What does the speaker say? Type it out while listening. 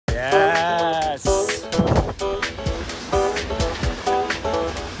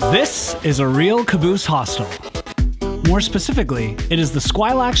This is a real caboose hostel. More specifically, it is the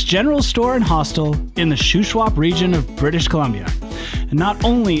Squilax General Store and Hostel in the Shuswap region of British Columbia. And not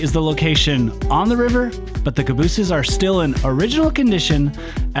only is the location on the river, but the cabooses are still in original condition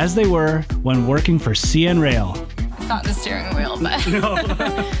as they were when working for CN Rail. It's not the steering wheel, but No.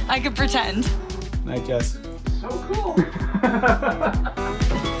 I could pretend. Night, Jess. So cool.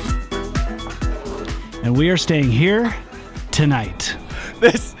 And we are staying here tonight.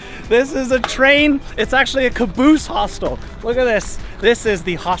 This is a train. It's actually a caboose hostel. Look at this. This is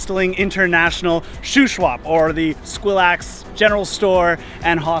the Hosteling International Shuswap, or the Squilax General Store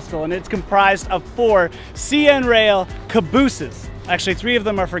and Hostel, and it's comprised of 4 CN Rail cabooses. Actually, 3 of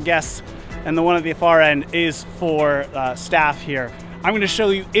them are for guests, and the one at the far end is for staff here. I'm going to show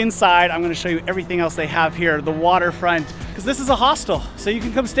you inside. I'm going to show you everything else they have here, the waterfront, because this is a hostel, so you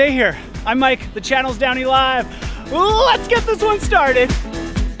can come stay here. I'm Mike. The channel's DownieLive. Let's get this one started.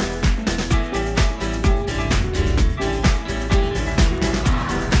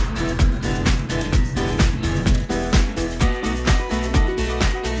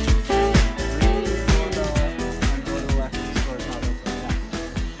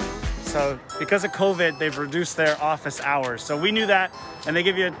 So because of COVID, they've reduced their office hours. So we knew that, and they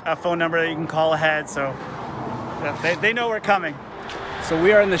give you a phone number that you can call ahead, so they know we're coming. So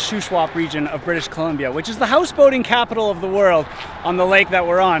we are in the Shuswap region of British Columbia, which is the houseboating capital of the world on the lake that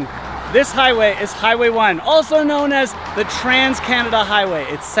we're on. This highway is Highway 1, also known as the Trans-Canada Highway.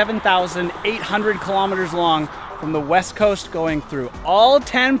 It's 7,800 kilometers long from the west coast, going through all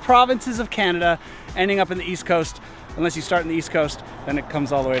 10 provinces of Canada, ending up in the east coast. Unless you start in the east coast, then it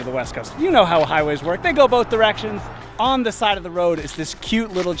comes all the way to the west coast. You know how highways work. They go both directions. On the side of the road is this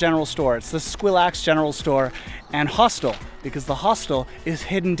cute little general store. It's the Squilax General Store and Hostel, because the hostel is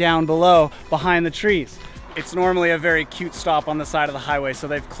hidden down below behind the trees. It's normally a very cute stop on the side of the highway, so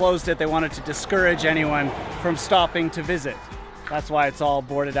they've closed it. They wanted to discourage anyone from stopping to visit. That's why it's all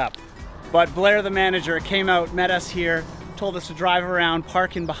boarded up. But Blair, the manager, came out, met us here, told us to drive around,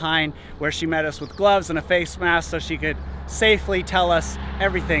 park in behind, where she met us with gloves and a face mask so she could safely tell us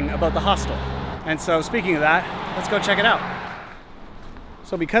everything about the hostel. And so speaking of that, let's go check it out.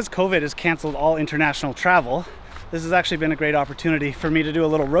 So because COVID has canceled all international travel, this has actually been a great opportunity for me to do a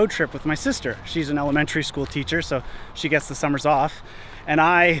little road trip with my sister. She's an elementary school teacher, so she gets the summers off. And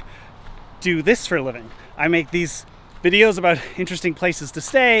I do this for a living. I make these videos about interesting places to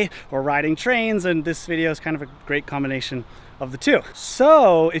stay or riding trains, and this video is kind of a great combination of the two.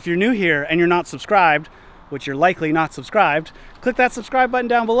 So if you're new here and you're not subscribed, which you're likely not subscribed, click that subscribe button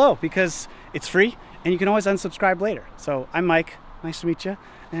down below because it's free and you can always unsubscribe later. So I'm Mike, nice to meet you,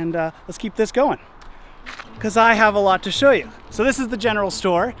 and let's keep this going because I have a lot to show you. So this is the general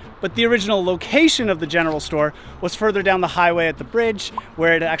store, but the original location of the general store was further down the highway at the bridge,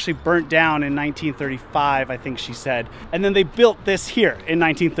 where it actually burnt down in 1935, I think she said. And then they built this here in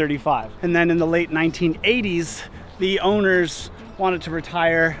 1935. And then in the late 1980s, the owners wanted to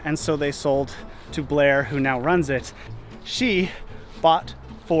retire, and so they sold to Blair, who now runs it. She bought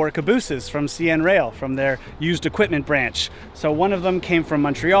 4 cabooses from CN Rail, from their used equipment branch. So one of them came from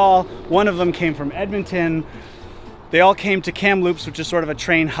Montreal, one of them came from Edmonton. They all came to Kamloops, which is sort of a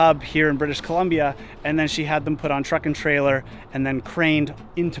train hub here in British Columbia, and then she had them put on truck and trailer and then craned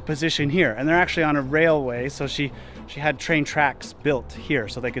into position here. And they're actually on a railway, so she had train tracks built here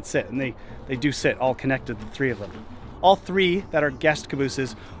so they could sit, and they do sit, all connected, the 3 of them. All 3 that are guest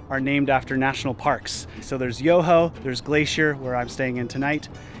cabooses are named after national parks. So there's Yoho, there's Glacier, where I'm staying in tonight,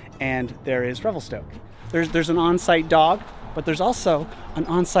 and there is Revelstoke. There's an on-site dog, but there's also an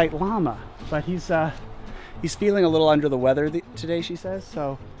on-site llama. But he's feeling a little under the weather today, she says,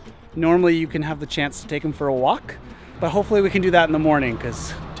 so normally you can have the chance to take him for a walk, but hopefully we can do that in the morning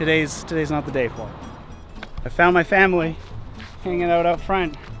because today's not the day for it. I found my family hanging out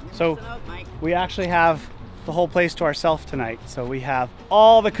front. So we actually have the whole place to ourselves tonight. So we have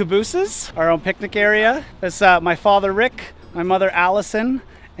all the cabooses, our own picnic area. That's my father Rick, my mother Allison,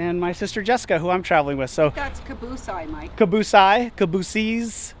 and my sister Jessica, who I'm traveling with. So that's caboose-eye, Mike. Caboose-eye,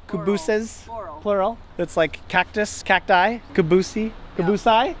 cabooses, cabooses, plural. It's like cactus, cacti, caboosey,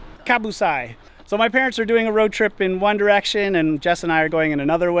 caboose-eye, caboose-eye. So my parents are doing a road trip in one direction and Jess and I are going in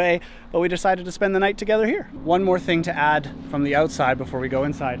another way, but we decided to spend the night together here. One more thing to add from the outside before we go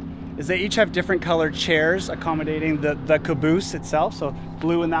inside is they each have different colored chairs accommodating the caboose itself. So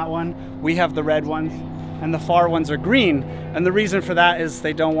blue in that one, we have the red ones, and the far ones are green. And the reason for that is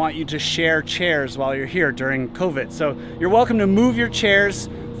they don't want you to share chairs while you're here during COVID. So you're welcome to move your chairs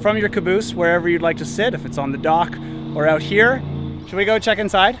from your caboose wherever you'd like to sit, if it's on the dock or out here. Should we go check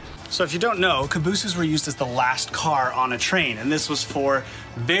inside? So if you don't know, cabooses were used as the last car on a train, and this was for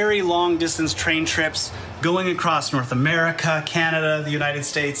very long distance train trips going across North America, Canada, the United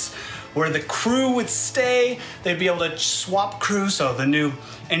States, where the crew would stay. They'd be able to swap crew, so the new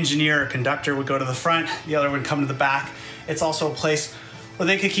engineer or conductor would go to the front, the other would come to the back. It's also a place where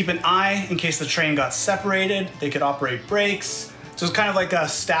they could keep an eye in case the train got separated. They could operate brakes. So it's kind of like a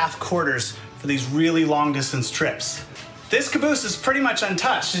staff quarters for these really long distance trips. This caboose is pretty much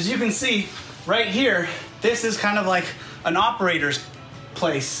untouched. As you can see right here, this is kind of like an operator's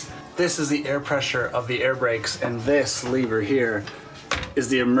place. This is the air pressure of the air brakes, and this lever here is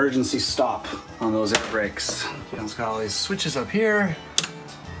the emergency stop on those air brakes. You know, it's got all these switches up here.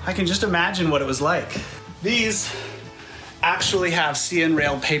 I can just imagine what it was like. These actually have CN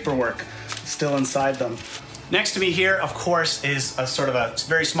rail paperwork still inside them. Next to me here, of course, is a sort of a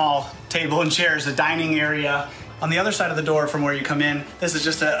very small table and chairs, a dining area. On the other side of the door from where you come in, this is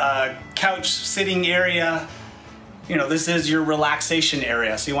just a couch sitting area. You know, this is your relaxation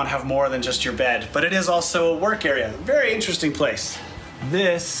area, so you want to have more than just your bed, but it is also a work area. Very interesting place.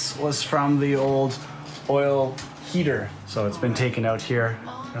 This was from the old oil heater, so it's been taken out here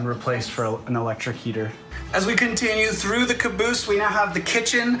and replaced for an electric heater. As we continue through the caboose, we now have the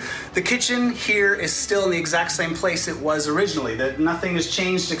kitchen. The kitchen here is still in the exact same place it was originally. That nothing has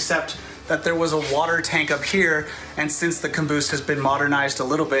changed except that there was a water tank up here, and since the caboose has been modernized a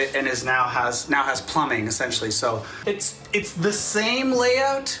little bit and now has plumbing essentially. So it's the same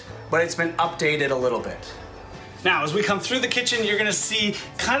layout, but it's been updated a little bit. Now, as we come through the kitchen, you're gonna see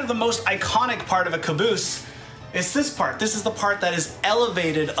kind of the most iconic part of a caboose. It's this part. This is the part that is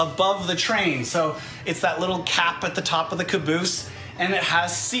elevated above the train. So it's that little cap at the top of the caboose, and it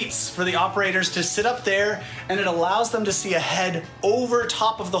has seats for the operators to sit up there, and it allows them to see ahead over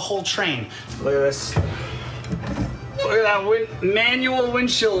top of the whole train. Look at this. Look at that manual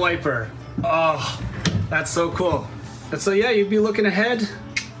windshield wiper. Oh, that's so cool. And so yeah, you'd be looking ahead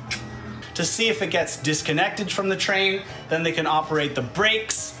to see if it gets disconnected from the train. Then they can operate the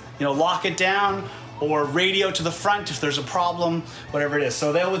brakes, you know, lock it down, or radio to the front if there's a problem, whatever it is.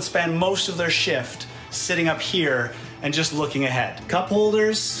 So they would spend most of their shift sitting up here and just looking ahead. Cup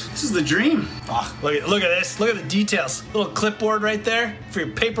holders, this is the dream. Oh, look at this, look at the details. Little clipboard right there for your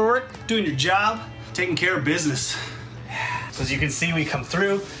paperwork, doing your job, taking care of business. So as you can see, we come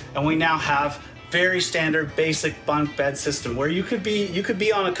through and we now have very standard basic bunk bed system where you could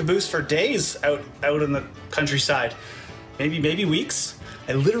be on a caboose for days out in the countryside. Maybe weeks.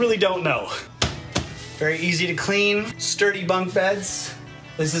 I literally don't know. Very easy to clean, sturdy bunk beds.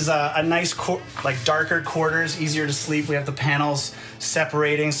 This is a nice, like darker quarters, easier to sleep. We have the panels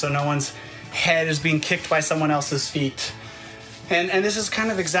separating so no one's head is being kicked by someone else's feet. And this is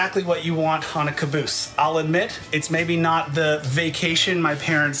kind of exactly what you want on a caboose. I'll admit, it's maybe not the vacation my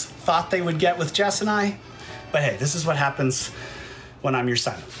parents thought they would get with Jess and I, but hey, this is what happens when I'm your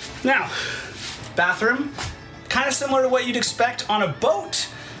son. Now, bathroom, kind of similar to what you'd expect on a boat.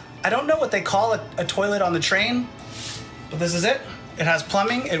 I don't know what they call a toilet on the train, but this is it. It has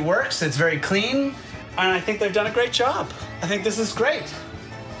plumbing, it works, it's very clean, and I think they've done a great job. I think this is great.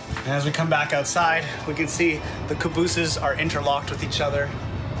 And as we come back outside, we can see the cabooses are interlocked with each other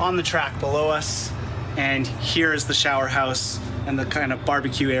on the track below us, and here is the shower house and the kind of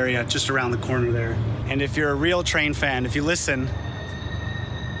barbecue area just around the corner there. And if you're a real train fan, if you listen,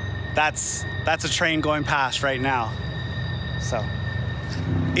 that's a train going past right now. So,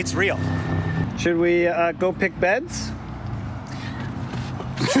 it's real. Should we go pick beds?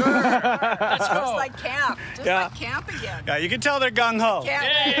 Sure. Let's go. Just like camp. Just like camp again. Yeah, you can tell they're gung-ho.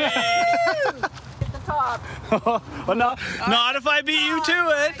 Hit the top. Well, not if I beat you to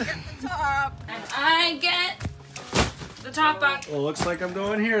it. I get the top. And I get the top up. Well, looks like I'm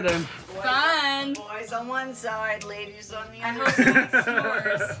going here then. Fun. Boys on one side, ladies on the other. I hope it's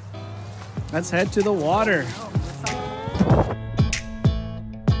yours. Let's head to the water.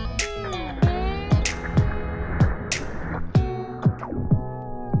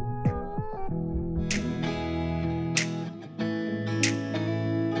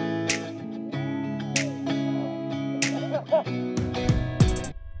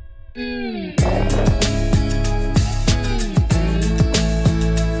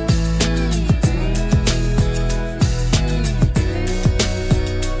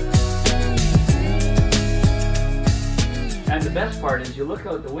 And the best part is you look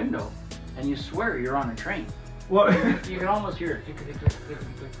out the window and you swear you're on a train. Well, You can almost hear it. Tick, tick, tick, tick, tick,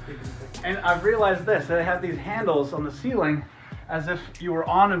 tick, tick. and I've realized this, they have these handles on the ceiling as if you were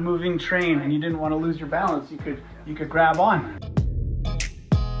on a moving train and you didn't want to lose your balance, you could grab on.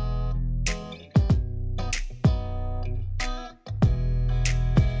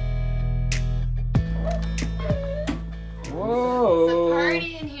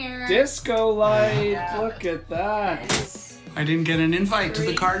 disco light. Look at that. I didn't get an invite to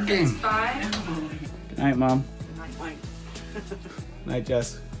the card game. 5. Good night, Mom. Night, Mike. Night,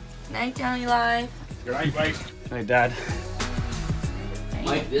 Jess. Night, DownieLive. Good night, Mike. Good night, Dad.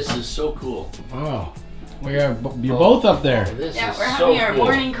 Mike, this is so cool. Oh, you're both up there. This Yeah, is we're so having our cool.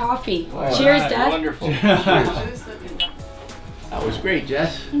 morning coffee. Oh, Cheers, right. Dad. Wonderful. Cheers. That was great,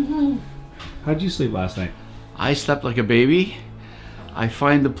 Jess. How'd you sleep last night? I slept like a baby. I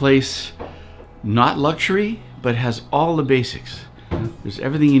find the place not luxury, but has all the basics. There's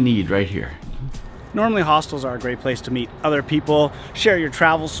everything you need right here. Normally hostels are a great place to meet other people, share your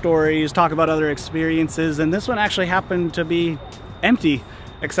travel stories, talk about other experiences, and this one actually happened to be empty,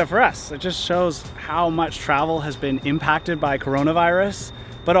 except for us. It just shows how much travel has been impacted by coronavirus,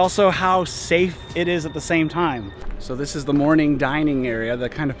 but also how safe it is at the same time. So this is the morning dining area, the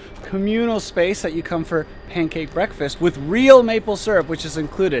kind of communal space that you come for pancake breakfast with real maple syrup, which is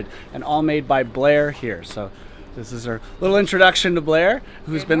included, and all made by Blair here. So this is our little introduction to Blair,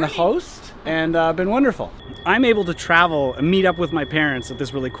 who's been the host and been wonderful. I'm able to travel and meet up with my parents at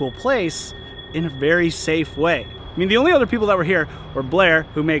this really cool place in a very safe way. I mean, the only other people that were here were Blair,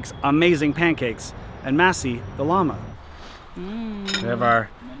 who makes amazing pancakes, and Massey, the llama. We have our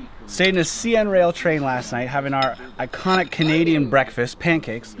stayed in a CN rail train last night, having our iconic Canadian breakfast,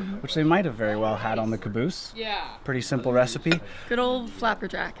 pancakes, which they might have very well had on the caboose. Yeah. Pretty simple recipe. Good old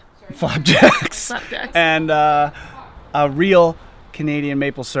flapperjack. Flapjacks. Flapjacks. And a real Canadian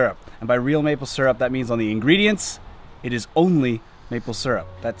maple syrup. And by real maple syrup, that means on the ingredients, it is only maple syrup.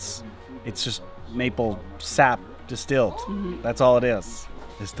 It's just maple sap distilled. That's all it is.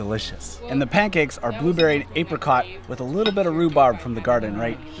 It's delicious. And the pancakes are blueberry and apricot with a little bit of rhubarb from the garden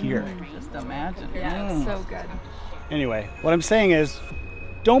right here. Just imagine. Yeah, it's so good. Anyway, what I'm saying is,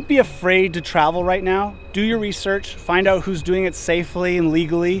 don't be afraid to travel right now. Do your research, find out who's doing it safely and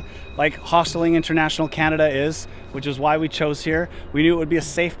legally, like Hosteling International Canada is, which is why we chose here. We knew it would be a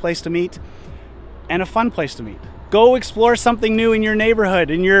safe place to meet and a fun place to meet. Go explore something new in your neighborhood,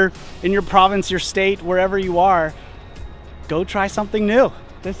 in your province, your state, wherever you are. Go try something new.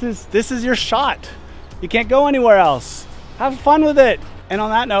 This is your shot. You can't go anywhere else. Have fun with it. And on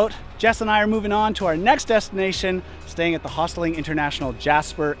that note, Jess and I are moving on to our next destination, staying at the Hosteling International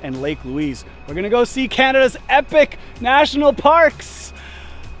Jasper and Lake Louise. We're gonna go see Canada's epic national parks.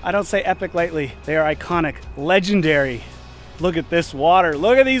 I don't say epic lightly. They are iconic, legendary. Look at this water.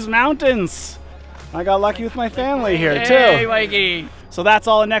 Look at these mountains. I got lucky with my family here too. Hey, Mikey. So that's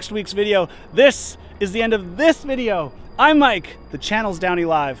all in next week's video. This is the end of this video. I'm Mike, the channel's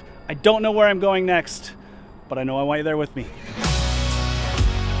DownieLive. I don't know where I'm going next, but I know I want you there with me.